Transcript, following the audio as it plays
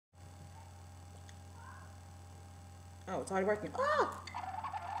Oh, it's already working. Ah!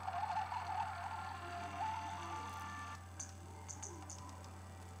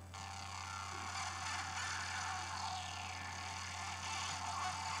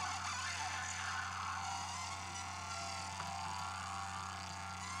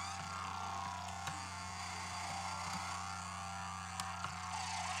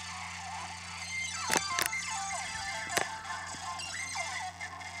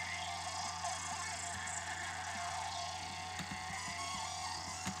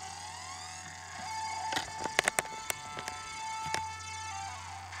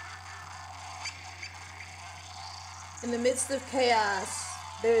 In the midst of chaos,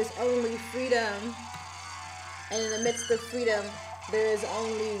 there is only freedom. And in the midst of freedom, there is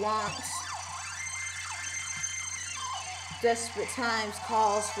only want. Desperate times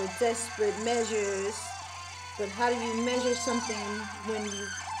calls for desperate measures. But how do you measure something when you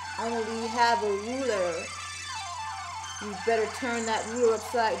only have a ruler? You better turn that ruler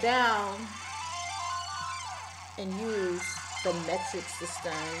upside down and use the metric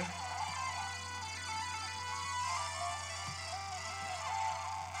system.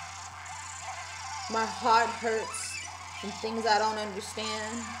 My heart hurts from things I don't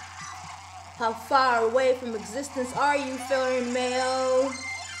understand. How far away from existence are you, Fern, Mayo?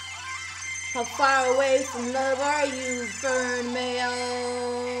 How far away from love are you, Fern, Mayo?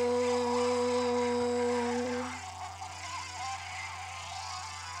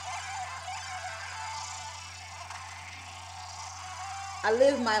 I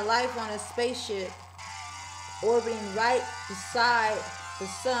live my life on a spaceship, orbiting right beside the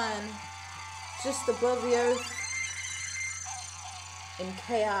sun, just above the earth, in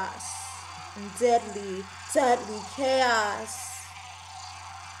chaos, in deadly, deadly chaos.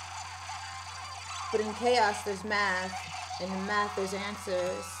 But in chaos there's math, and in math there's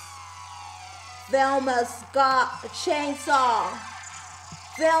answers. Velma's got a chainsaw.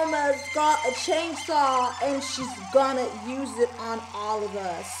 Velma's got a chainsaw, and she's gonna use it on all of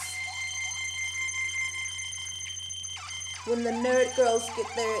us. When the nerd girls get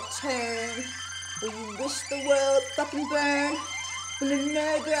their turn, will you wish the world fucking burn? When the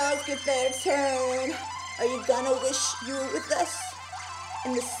nerd girls get their turn, are you gonna wish you were with us?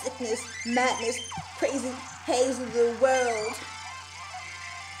 In the sickness, madness, crazy haze of the world,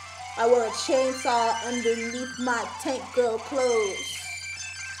 I wear a chainsaw underneath my tank girl clothes.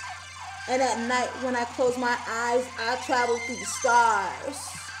 And at night when I close my eyes, I travel through the stars.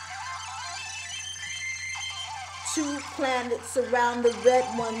 2 planets around the red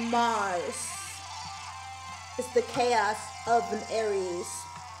one, Mars. It's the chaos of an Aries.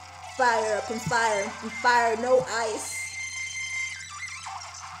 Fire up and fire, no ice.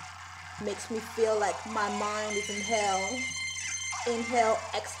 Makes me feel like my mind is in hell. Inhale,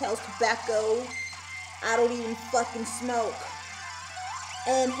 exhale tobacco. I don't even fucking smoke.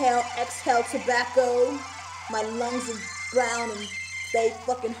 Inhale, exhale tobacco. My lungs are brown and they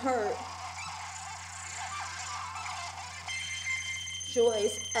fucking hurt.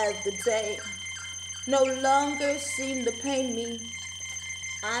 Joys of the day no longer seem to pain me.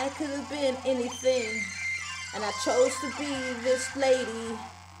 I could have been anything, and I chose to be this lady.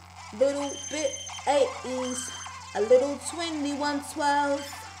 Little bit 80s, a little 2112.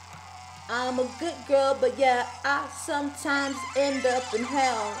 I'm a good girl, but yeah, I sometimes end up in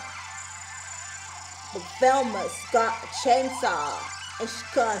hell. But Velma's got a chainsaw, and she's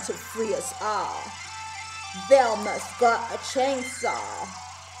going to free us all. Velma's got a chainsaw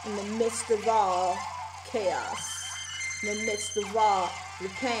in the midst of all chaos, in the midst of all the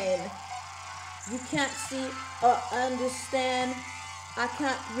pain. You can't see or understand. I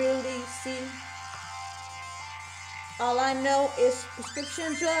can't really see. All I know is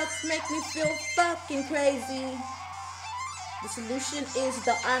prescription drugs make me feel fucking crazy. The solution is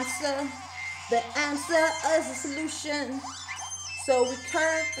the answer. The answer is the solution. So we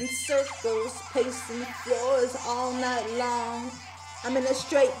curve in circles, pacing floors all night long. I'm in a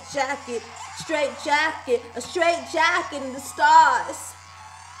straight jacket in the stars.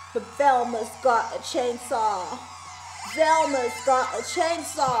 But Velma's got a chainsaw. Velma's got a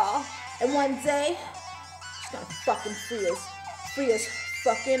chainsaw. And one day, she's gonna fucking free us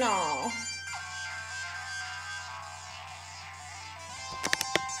fucking all.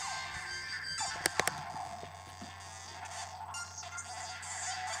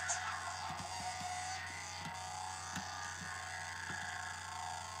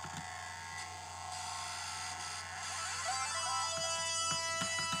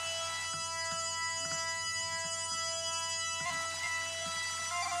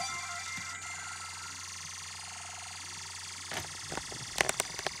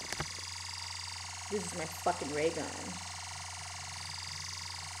 This is my fucking ray gun.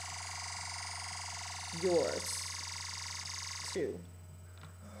 Yours. Too.